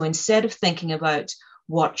instead of thinking about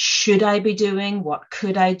what should I be doing, what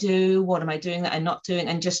could I do, what am I doing that I'm not doing,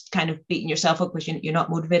 and just kind of beating yourself up because you're not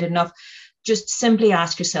motivated enough, just simply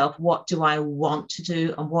ask yourself, what do I want to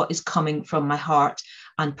do and what is coming from my heart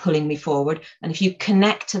and pulling me forward? And if you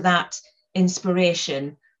connect to that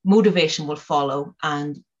inspiration, motivation will follow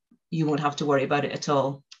and you won't have to worry about it at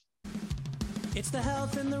all. It's the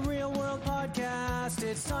Health in the Real World podcast.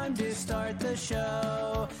 It's time to start the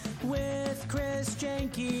show with Chris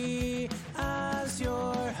Jenke as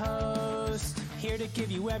your host. Here to give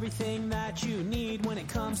you everything that you need when it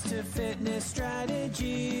comes to fitness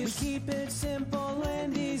strategies. We keep it simple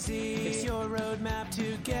and easy. It's your roadmap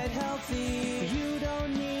to get healthy. You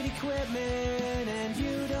don't need equipment and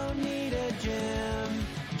you don't need a gym.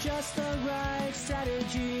 Just the right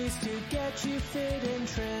strategies to get you fit and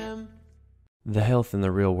trim. The Health in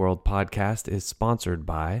the Real World podcast is sponsored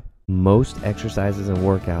by most exercises and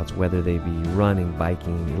workouts, whether they be running,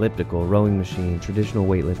 biking, elliptical, rowing machine, traditional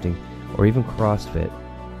weightlifting, or even CrossFit,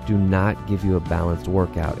 do not give you a balanced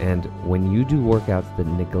workout. And when you do workouts that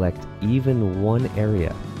neglect even one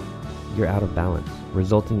area, you're out of balance,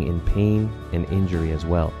 resulting in pain and injury as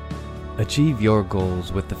well. Achieve your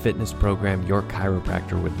goals with the fitness program your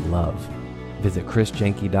chiropractor would love. Visit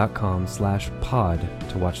chrisjenke.com/pod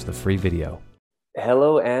to watch the free video.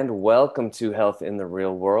 Hello and welcome to Health in the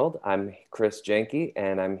Real World. I'm Chris Jenke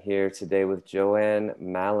and I'm here today with Joanne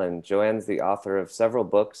Mallon. Joanne's the author of several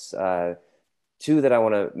books, two that I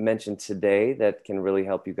want to mention today that can really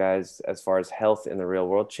help you guys as far as health in the real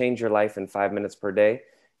world. Change Your Life in 5 Minutes Per Day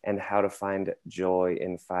and How to Find Joy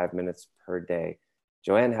in 5 Minutes Per Day.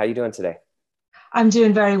 Joanne, how are you doing today? I'm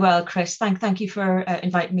doing very well, Chris. Thank you for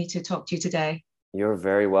inviting me to talk to you today. You're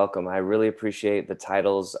very welcome. I really appreciate the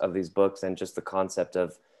titles of these books and just the concept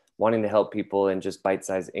of wanting to help people in just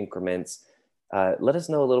bite-sized increments. Let us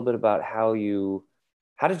know a little bit about how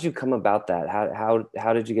did you come about that? How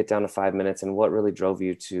did you get down to 5 minutes and what really drove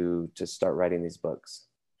you to start writing these books?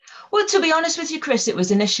 Well, to be honest with you, Chris, it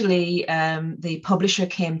was initially the publisher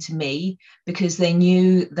came to me because they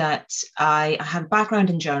knew that I had a background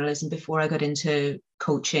in journalism before I got into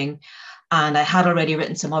coaching, and I had already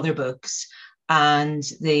written some other books. And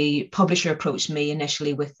the publisher approached me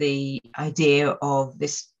initially with the idea of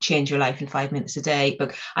this Change Your Life in 5 Minutes a Day.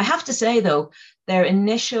 But I have to say, though, their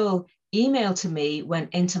initial email to me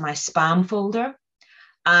went into my spam folder.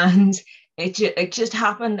 And it just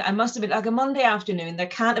happened. I must have been like a Monday afternoon. There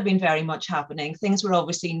can't have been very much happening. Things were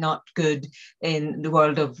obviously not good in the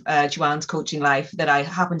world of Joanne's coaching life, that I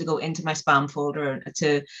happened to go into my spam folder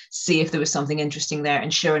to see if there was something interesting there.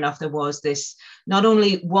 And sure enough, there was this, not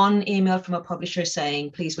only one email from a publisher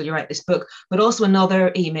saying, please, will you write this book, but also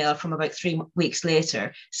another email from about 3 weeks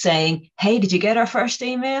later saying, hey, did you get our first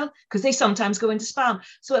email? Because they sometimes go into spam.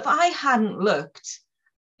 So if I hadn't looked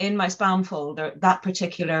in my spam folder that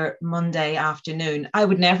particular Monday afternoon, I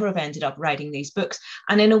would never have ended up writing these books.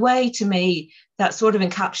 And in a way, to me, that sort of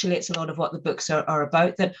encapsulates a lot of what the books are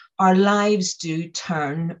about, that our lives do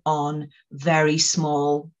turn on very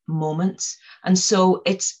small moments. And so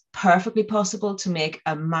it's perfectly possible to make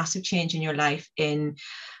a massive change in your life in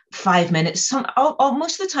 5 minutes.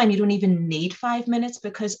 Most of the time, you don't even need 5 minutes,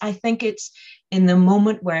 because I think it's in the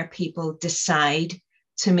moment where people decide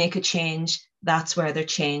to make a change, that's where their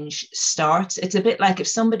change starts. It's a bit like if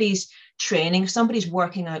somebody's training, if somebody's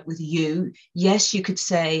working out with you, yes, you could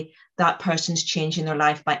say that person's changing their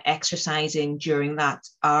life by exercising during that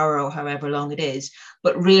hour or however long it is.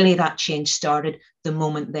 But really that change started the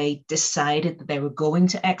moment they decided that they were going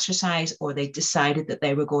to exercise, or they decided that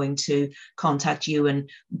they were going to contact you and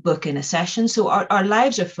book in a session. So our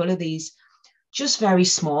lives are full of these just very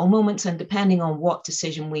small moments. And depending on what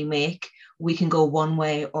decision we make, we can go one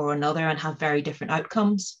way or another and have very different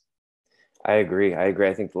outcomes. I agree. I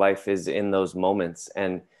think life is in those moments.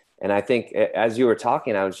 And I think as you were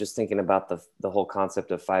talking, I was just thinking about the whole concept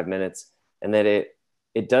of 5 minutes, and that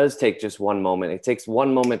it does take just one moment. It takes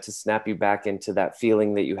one moment to snap you back into that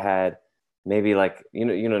feeling that you had, maybe like,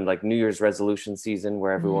 like New Year's resolution season,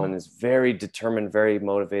 where everyone is very determined, very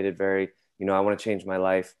motivated, very, I want to change my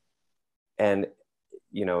life. And,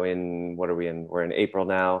 what are we in? We're in April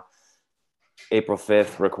now. April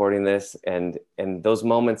 5th, recording this, and those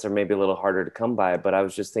moments are maybe a little harder to come by. But I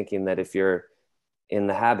was just thinking that if you're in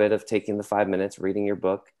the habit of taking the 5 minutes, reading your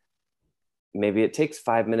book, maybe it takes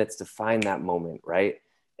 5 minutes to find that moment, right?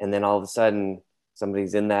 And then all of a sudden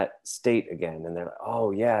somebody's in that state again, and they're like,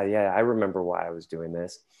 oh yeah, I remember why I was doing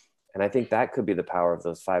this. And I think that could be the power of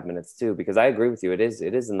those 5 minutes too, because I agree with you. It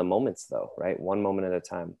is in the moments though, right? One moment at a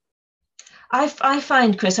time. I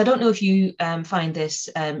find, Chris, I don't know if you find this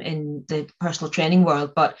in the personal training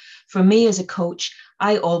world, but for me as a coach,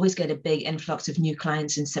 I always get a big influx of new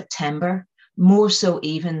clients in September, more so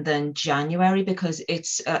even than January, because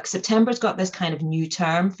it's September's got this kind of new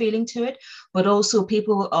term feeling to it, but also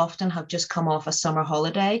people often have just come off a summer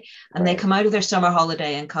holiday and they Right. come out of their summer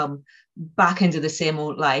holiday and come back into the same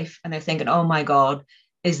old life and they're thinking, oh my God,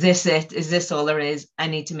 is this it? Is this all there is? I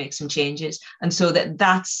need to make some changes. And so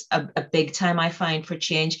that's a big time I find for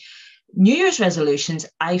change. New Year's resolutions,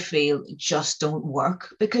 I feel, just don't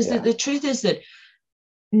work because Yeah. the truth is that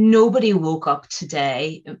nobody woke up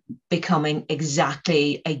today becoming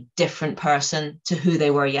exactly a different person to who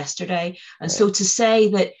they were yesterday. And Right. so to say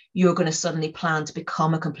that you're going to suddenly plan to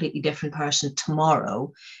become a completely different person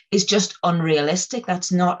tomorrow is just unrealistic.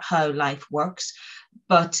 That's not how life works.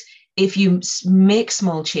 But if you make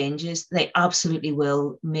small changes, they absolutely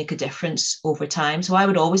will make a difference over time. So I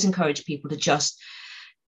would always encourage people to just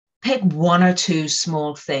pick one or two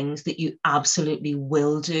small things that you absolutely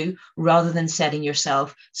will do rather than setting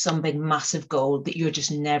yourself some big massive goal that you're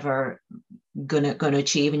just never gonna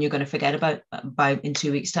achieve and you're going to forget about by in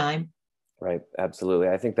 2 weeks time. Right. Absolutely.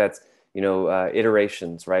 I think that's,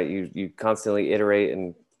 iterations, right? You constantly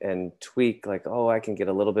iterate and tweak, like, oh, I can get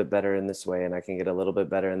a little bit better in this way and I can get a little bit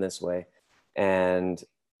better in this way. And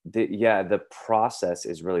the process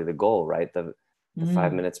is really the goal, right? The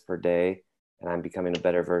 5 minutes per day, and I'm becoming a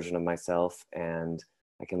better version of myself. And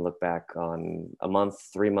I can look back on a month,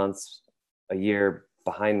 3 months, a year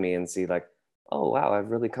behind me and see like, oh, wow,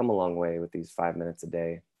 I've really come a long way with these 5 minutes a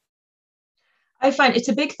day. I find it's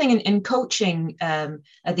a big thing in coaching.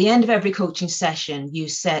 At the end of every coaching session, you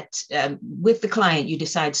set with the client, you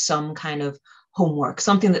decide some kind of homework,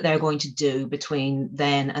 something that they're going to do between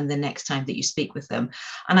then and the next time that you speak with them.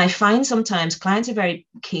 And I find sometimes clients are very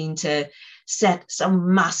keen to set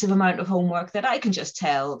some massive amount of homework that I can just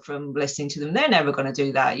tell from listening to them. They're never going to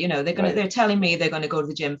do that. Right. They're telling me they're going to go to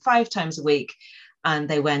the gym 5 times a week and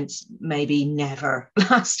they went maybe never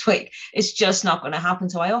last week. It's just not going to happen.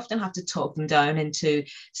 So I often have to talk them down into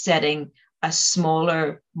setting a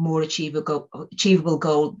smaller, more achievable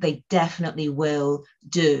goal they definitely will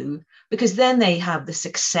do, because then they have the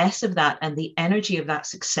success of that, and the energy of that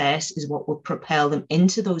success is what will propel them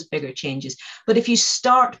into those bigger changes. But if you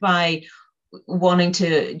start by wanting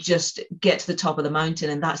to just get to the top of the mountain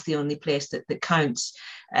and that's the only place that counts,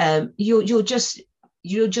 you'll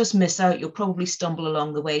just miss out. You'll probably stumble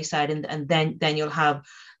along the wayside, and then you'll have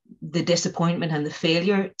the disappointment and the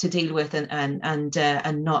failure to deal with,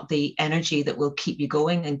 and not the energy that will keep you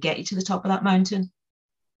going and get you to the top of that mountain.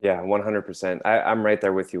 Yeah, 100%. I'm right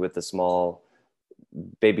there with you with the small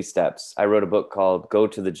baby steps. I wrote a book called Go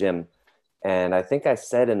to the Gym. And I think I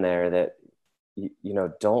said in there that,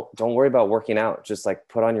 don't worry about working out. Just like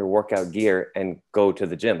put on your workout gear and go to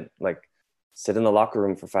the gym. Like sit in the locker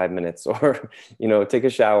room for 5 minutes or, take a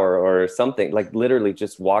shower or something. Like literally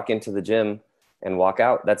just walk into the gym and walk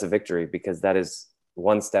out. That's a victory, because that is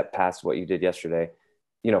one step past what you did yesterday,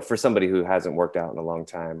 for somebody who hasn't worked out in a long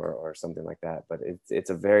time or something like that. But it's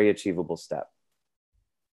a very achievable step.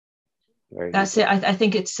 That's it. I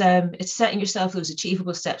think it's setting yourself those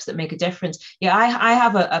achievable steps that make a difference. Yeah, I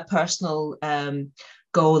have a personal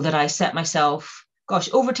goal that I set myself, gosh,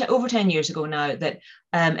 over 10 years ago now, that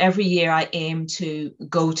every year I aim to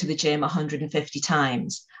go to the gym 150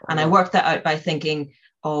 times. And I worked that out by thinking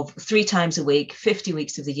of 3 times a week, 50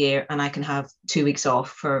 weeks of the year, and I can have 2 weeks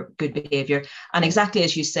off for good behavior. And exactly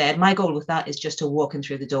as you said, my goal with that is just to walk in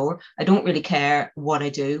through the door. I don't really care what I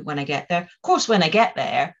do when I get there. Of course, when I get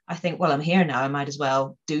there, I think, well, I'm here now, I might as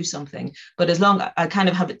well do something. But as long I kind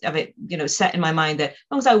of have it, set in my mind that as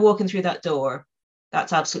long as I walk in through that door,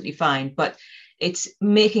 that's absolutely fine. But it's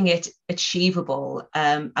making it achievable.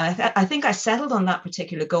 And I think I settled on that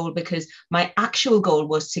particular goal because my actual goal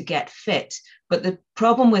was to get fit. But the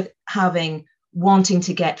problem with wanting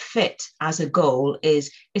to get fit as a goal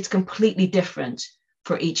is it's completely different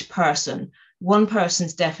for each person. One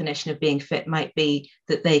person's definition of being fit might be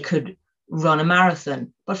that they could run a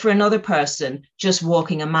marathon, but for another person, just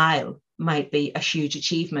walking a mile might be a huge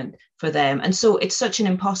achievement for them. And so it's such an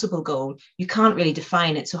impossible goal. You can't really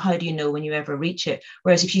define it. So how do you know when you ever reach it?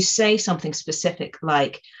 Whereas if you say something specific,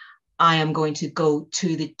 like I am going to go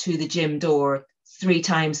to the gym door 3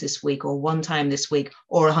 times this week, or 1 time this week,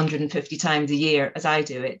 or 150 times a year, as I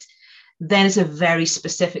do it, then it's a very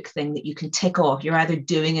specific thing that you can tick off. You're either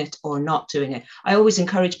doing it or not doing it. I always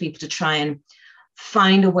encourage people to try and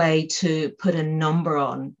find a way to put a number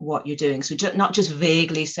on what you're doing. So not just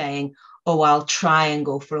vaguely saying, oh, I'll try and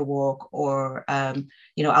go for a walk, or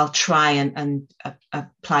I'll try and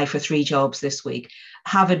apply for 3 jobs this week.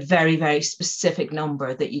 Have a very, very specific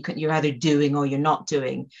number that you're either doing or you're not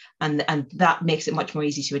doing, and that makes it much more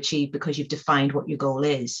easy to achieve because you've defined what your goal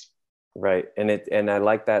is. Right. And I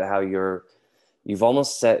like that how you've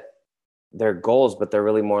almost set their goals, but they're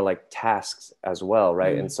really more like tasks as well,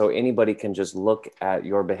 right? And so anybody can just look at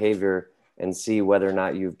your behavior and see whether or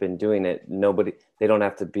not you've been doing it. They don't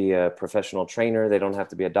have to be a professional trainer. They don't have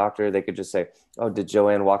to be a doctor. They could just say, oh, did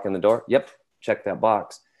Joanne walk in the door? Yep. Check that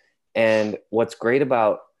box. And what's great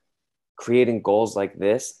about creating goals like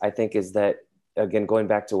this, I think, is that, again, going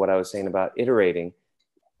back to what I was saying about iterating,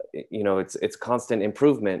 it's constant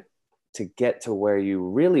improvement to get to where you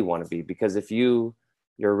really want to be. Because if your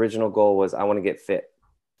original goal was, I want to get fit,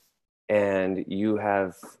 and you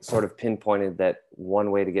have sort of pinpointed that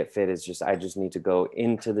one way to get fit is I just need to go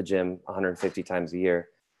into the gym 150 times a year.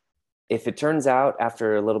 If it turns out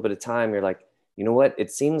after a little bit of time, you're like, you know what?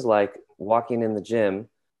 It seems like walking in the gym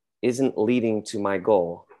isn't leading to my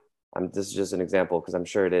goal. This is just an example because I'm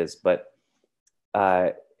sure it is. But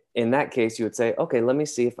in that case, you would say, okay, let me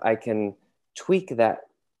see if I can tweak that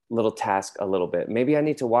little task a little bit. Maybe I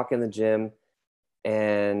need to walk in the gym,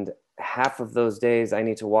 and half of those days I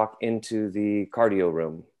need to walk into the cardio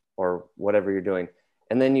room or whatever you're doing.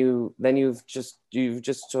 And then you've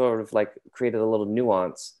just sort of like created a little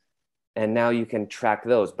nuance, and now you can track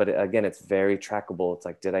those. But again, it's very trackable. It's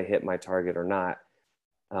like, did I hit my target or not?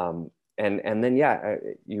 And then,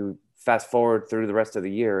 you fast forward through the rest of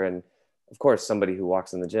the year. And of course, somebody who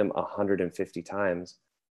walks in the gym 150 times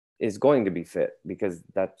is going to be fit, because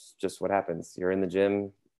that's just what happens. You're in the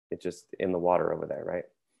gym, it's just in the water over there, right?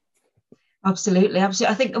 Absolutely.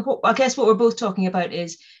 I guess what we're both talking about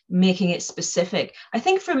is making it specific. I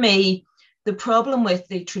think for me, the problem with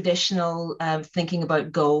the traditional thinking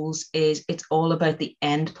about goals is it's all about the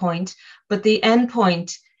end point, but the end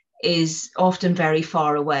point is often very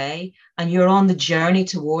far away, and you're on the journey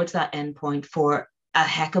towards that end point for a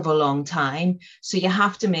heck of a long time. So you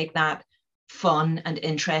have to make that fun and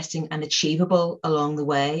interesting and achievable along the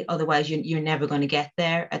way. Otherwise, you're never going to get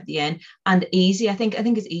there at the end. And easy, I think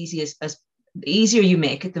as easy as the easier you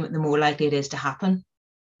make it, the more likely it is to happen.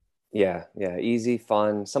 Yeah. Easy,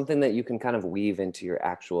 fun, something that you can kind of weave into your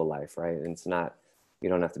actual life, right? And you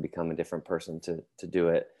don't have to become a different person to do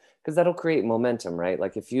it, because that'll create momentum, right?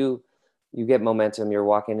 Like if you get momentum, you're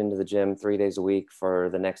walking into the gym 3 days a week for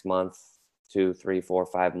the next month, 2, 3, 4,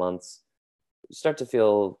 5 months, you start to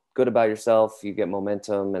feel good about yourself, you get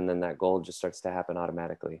momentum, and then that goal just starts to happen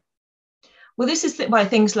automatically. Well, this is why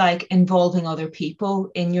things like involving other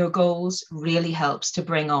people in your goals really helps to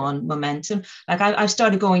bring on momentum. Like I've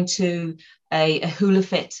started going to a hula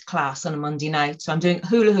fit class on a Monday night. So I'm doing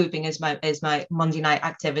hula hooping as my Monday night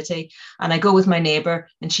activity. And I go with my neighbor,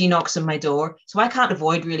 and she knocks on my door. So I can't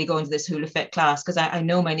avoid really going to this hula fit class, because I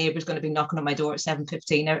know my neighbor's going to be knocking on my door at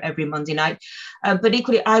 7:15 every Monday night. But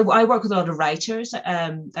equally, I work with a lot of writers.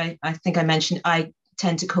 I think I mentioned I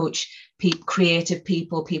tend to coach creative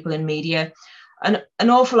people in media, an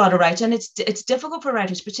awful lot of writing. And it's difficult for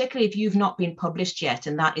writers, particularly if you've not been published yet,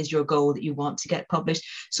 and that is your goal, that you want to get published.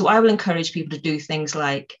 So I will encourage people to do things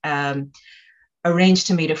like arrange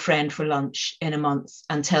to meet a friend for lunch in a month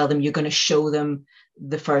and tell them you're going to show them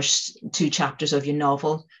the first 2 chapters of your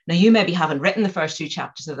novel. Now, you maybe haven't written the first 2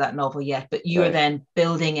 chapters of that novel yet, but you're right. Then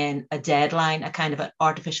building in a deadline, a kind of an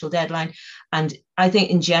artificial deadline. And I think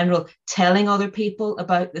in general, telling other people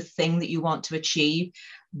about the thing that you want to achieve,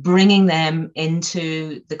 bringing them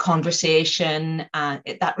into the conversation,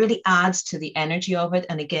 that really adds to the energy of it,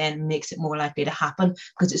 and again makes it more likely to happen,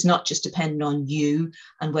 because it's not just dependent on you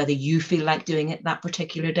and whether you feel like doing it that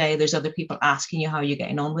particular day. There's other people asking you how you're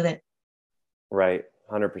getting on with it. Right,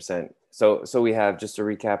 100%. So we have, just to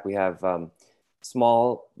recap, we have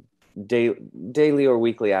small daily or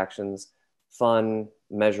weekly actions, fun,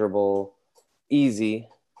 measurable, easy,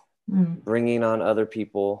 bringing on other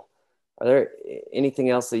people. Are there anything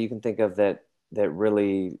else that you can think of that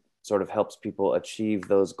really sort of helps people achieve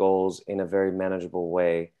those goals in a very manageable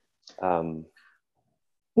way?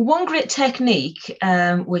 One great technique,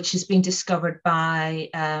 which has been discovered by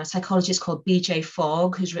a psychologist called BJ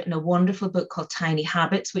Fogg, who's written a wonderful book called Tiny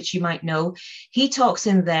Habits, which you might know. He talks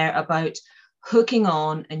in there about hooking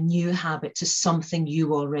on a new habit to something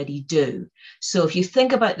you already do. So if you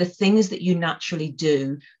think about the things that you naturally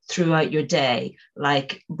do throughout your day,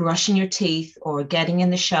 like brushing your teeth or getting in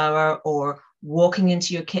the shower or walking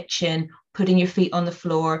into your kitchen, putting your feet on the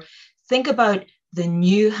floor, think about the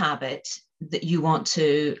new habit that you want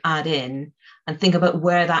to add in, and think about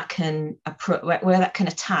where that can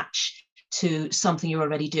attach to something you're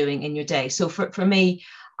already doing in your day. So for me,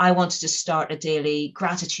 I wanted to start a daily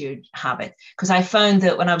gratitude habit, because I found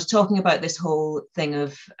that when I was talking about this whole thing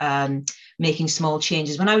of making small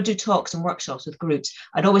changes, when I would do talks and workshops with groups,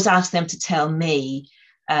 I'd always ask them to tell me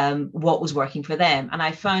what was working for them. And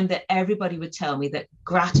I found that everybody would tell me that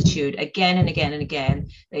gratitude, again and again and again,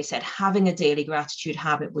 they said having a daily gratitude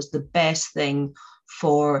habit was the best thing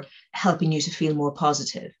for helping you to feel more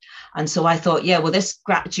positive. And so I thought, yeah, well, this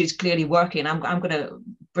gratitude's clearly working. I'm going to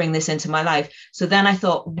bring this into my life. So then I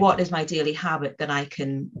thought, what is my daily habit that I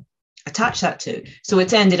can attach that to? So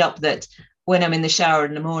it's ended up that when I'm in the shower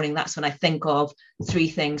in the morning, that's when I think of 3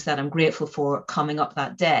 things that I'm grateful for coming up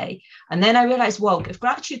that day. And then I realized, well, if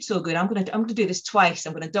gratitude's so good, I'm going to do this twice.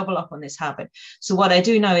 I'm going to double up on this habit. So what I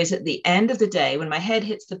do now is at the end of the day, when my head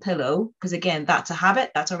hits the pillow, because again, that's a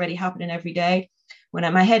habit that's already happening every day.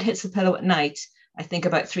 When my head hits the pillow at night, I think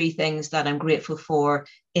about 3 things that I'm grateful for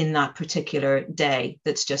in that particular day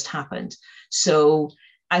that's just happened. So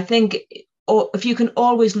I think if you can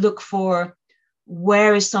always look for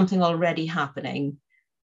where is something already happening,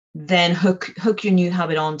 then hook your new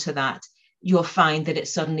habit onto that, you'll find that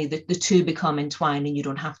it's suddenly the 2 become entwined and you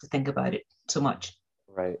don't have to think about it so much.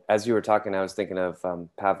 Right. As you were talking, I was thinking of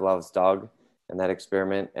Pavlov's dog and that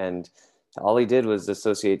experiment. And all he did was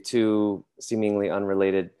associate 2 seemingly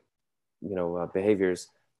unrelated, behaviors,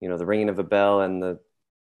 the ringing of a bell and the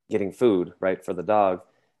getting food, right, for the dog.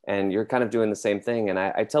 And you're kind of doing the same thing. And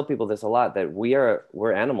I tell people this a lot, that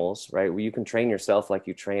we're animals, right? You can train yourself like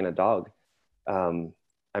you train a dog.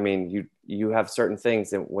 I mean, you have certain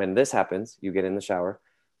things that when this happens, you get in the shower,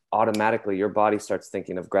 automatically your body starts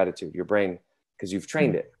thinking of gratitude, your brain, because you've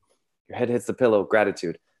trained it. Your head hits the pillow,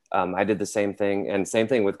 gratitude. I did the same thing, and same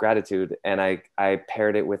thing with gratitude. And I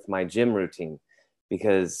paired it with my gym routine,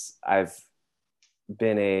 because I've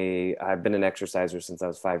been an exerciser since I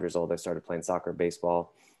was 5 years old. I started playing soccer,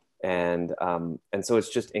 baseball. And so it's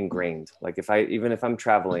just ingrained. Like even if I'm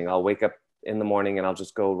traveling, I'll wake up in the morning and I'll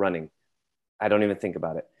just go running. I don't even think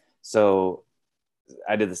about it. So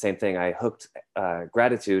I did the same thing. I hooked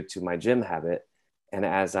gratitude to my gym habit. And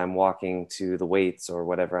as I'm walking to the weights or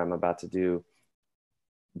whatever I'm about to do,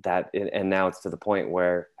 and now it's to the point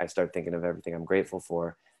where I start thinking of everything I'm grateful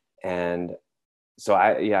for. And so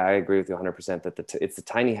I agree with you 100% that it's the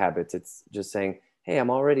tiny habits. It's just saying, hey,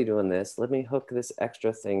 I'm already doing this. Let me hook this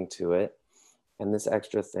extra thing to it, and this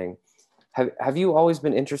extra thing. Have you always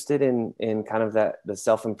been interested in kind of the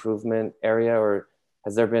self-improvement area, or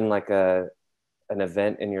has there been like an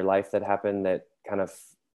event in your life that happened that kind of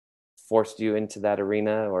forced you into that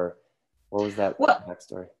arena, or what was that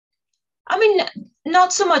backstory? I mean,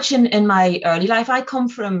 not so much in my early life. I come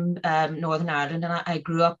from Northern Ireland, and I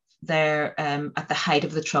grew up there at the height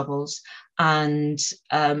of the Troubles, and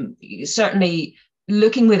certainly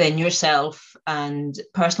looking within yourself and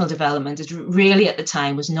personal development is really, at the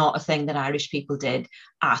time, was not a thing that Irish people did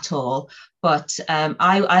at all. But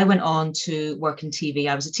I went on to work in TV.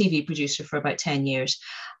 I was a TV producer for about 10 years.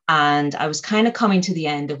 And I was kind of coming to the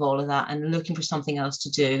end of all of that and looking for something else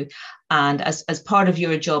to do. And as part of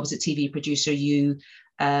your job as a TV producer, you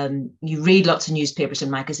read lots of newspapers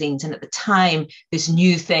and magazines. And at the time, this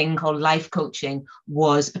new thing called life coaching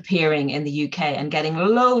was appearing in the UK and getting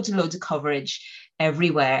loads and loads of coverage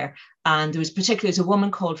everywhere. And there was a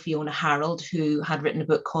woman called Fiona Harold who had written a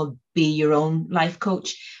book called Be Your Own Life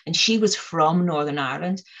Coach. And she was from Northern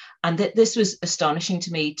Ireland. And this was astonishing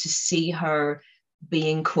to me to see her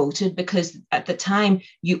being quoted, because at the time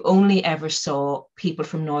you only ever saw people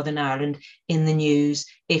from Northern Ireland in the news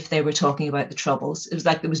if they were talking about the Troubles. It was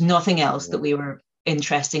like there was nothing else that we were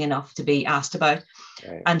interesting enough to be asked about.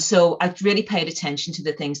 Right. And so I really paid attention to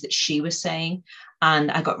the things that she was saying,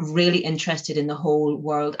 and I got really interested in the whole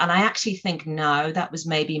world. And I actually think now that was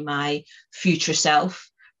maybe my future self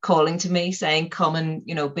calling to me, saying, come and,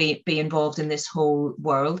 be involved in this whole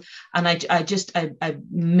world. And I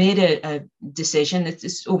made a decision.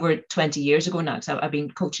 It's over 20 years ago now, because I've been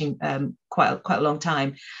coaching quite a long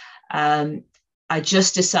time. I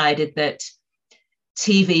just decided that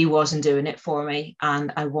TV wasn't doing it for me,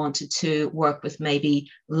 and I wanted to work with maybe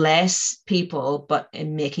less people, but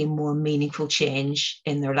in making more meaningful change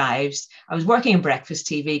in their lives. I was working in breakfast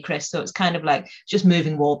TV, Chris, so it's kind of like just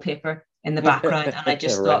moving wallpaper in the background, and I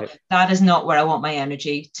just right. thought that is not where I want my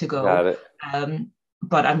energy to go. Got it.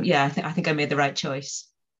 But I think I made the right choice.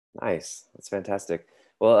 Nice, that's fantastic.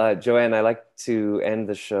 Well, Joanne, I like to end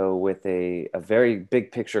the show with a very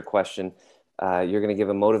big picture question. You're going to give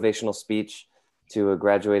a motivational speech to a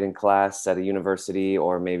graduating class at a university,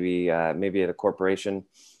 or maybe at a corporation.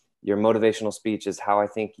 your motivational speech is how I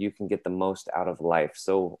think you can get the most out of life.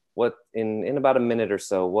 So what, in about a minute or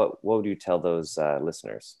so, what would you tell those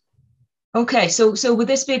listeners? Okay, so would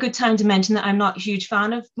this be a good time to mention that I'm not a huge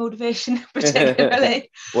fan of motivation, particularly?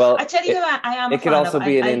 Well, I tell you who I am. It could also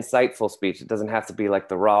be an insightful speech. It doesn't have to be like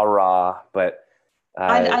the rah, but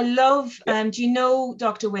I love. Do you know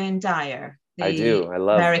Dr. Wayne Dyer? I do. I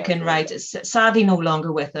love American writer, sadly no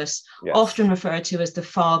longer with us, yes. Often referred to as the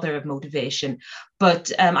father of motivation.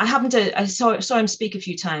 But I saw him speak a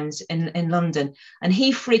few times in London, and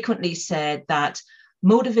he frequently said that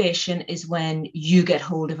motivation is when you get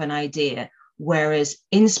hold of an idea, whereas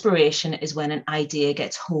inspiration is when an idea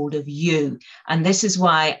gets hold of you. And this is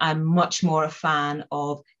why I'm much more a fan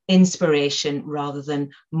of inspiration rather than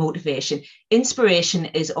motivation. Inspiration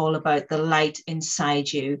is all about the light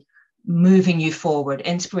inside you, moving you forward.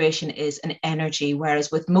 Inspiration is an energy,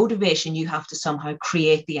 whereas with motivation, you have to somehow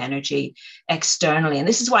create the energy externally. And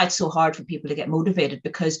this is why it's so hard for people to get motivated,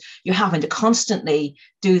 because you're having to constantly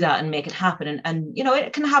do that and make it happen. And you know,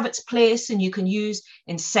 it can have its place, and you can use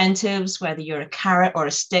incentives, whether you're a carrot or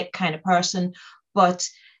a stick kind of person. But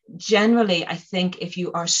generally, I think if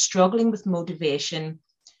you are struggling with motivation,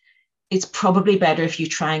 it's probably better if you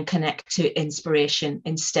try and connect to inspiration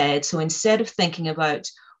instead. So instead of thinking about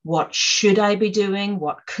what should I be doing?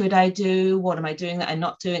 What could I do? What am I doing that I'm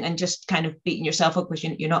not doing? And just kind of beating yourself up because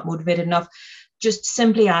you're not motivated enough. Just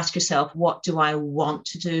simply ask yourself, what do I want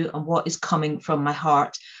to do? And what is coming from my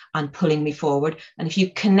heart and pulling me forward? And if you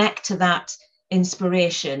connect to that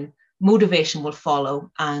inspiration, motivation will follow,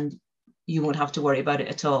 and you won't have to worry about it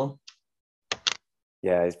at all.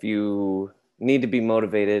 Yeah, if you need to be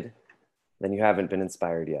motivated, then you haven't been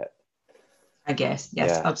inspired yet. I guess.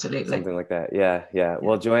 Yes, yeah, absolutely. Something like that. Yeah.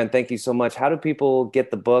 Well, Joanne, thank you so much. How do people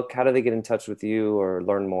get the book? How do they get in touch with you or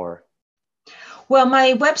learn more? Well,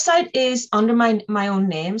 my website is under my own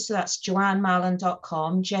name. So that's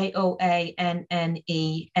joannemallon.com,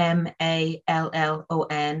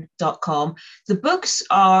 JoanneMallon.com. The books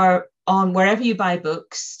are on wherever you buy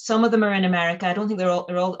books. Some of them are in America. I don't think they're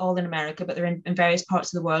all in America, but they're in various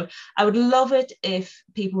parts of the world. I would love it if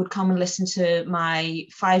people would come and listen to my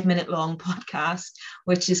 5-minute long podcast,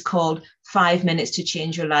 which is called 5 Minutes to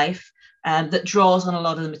Change Your Life. That draws on a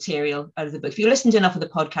lot of the material out of the book. If you listen to enough of the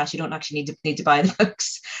podcast, you don't actually need to buy the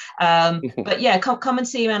books. But yeah, come and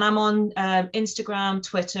see me. And I'm on Instagram,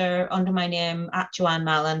 Twitter, under my name, @Joanne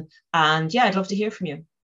Mallon. And yeah, I'd love to hear from you.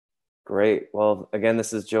 Great. Well, again,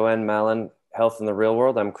 this is Joanne Mallon, Health in the Real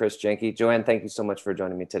World. I'm Chris Jenke. Joanne, thank you so much for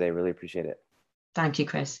joining me today. Really appreciate it. Thank you,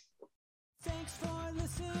 Chris. Thanks for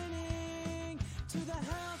listening to the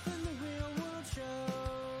Health in the Real World show.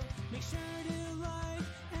 Make sure to like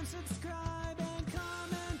and subscribe and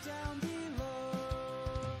comment down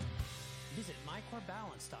below. Visit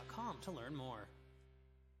mycorebalance.com to learn more.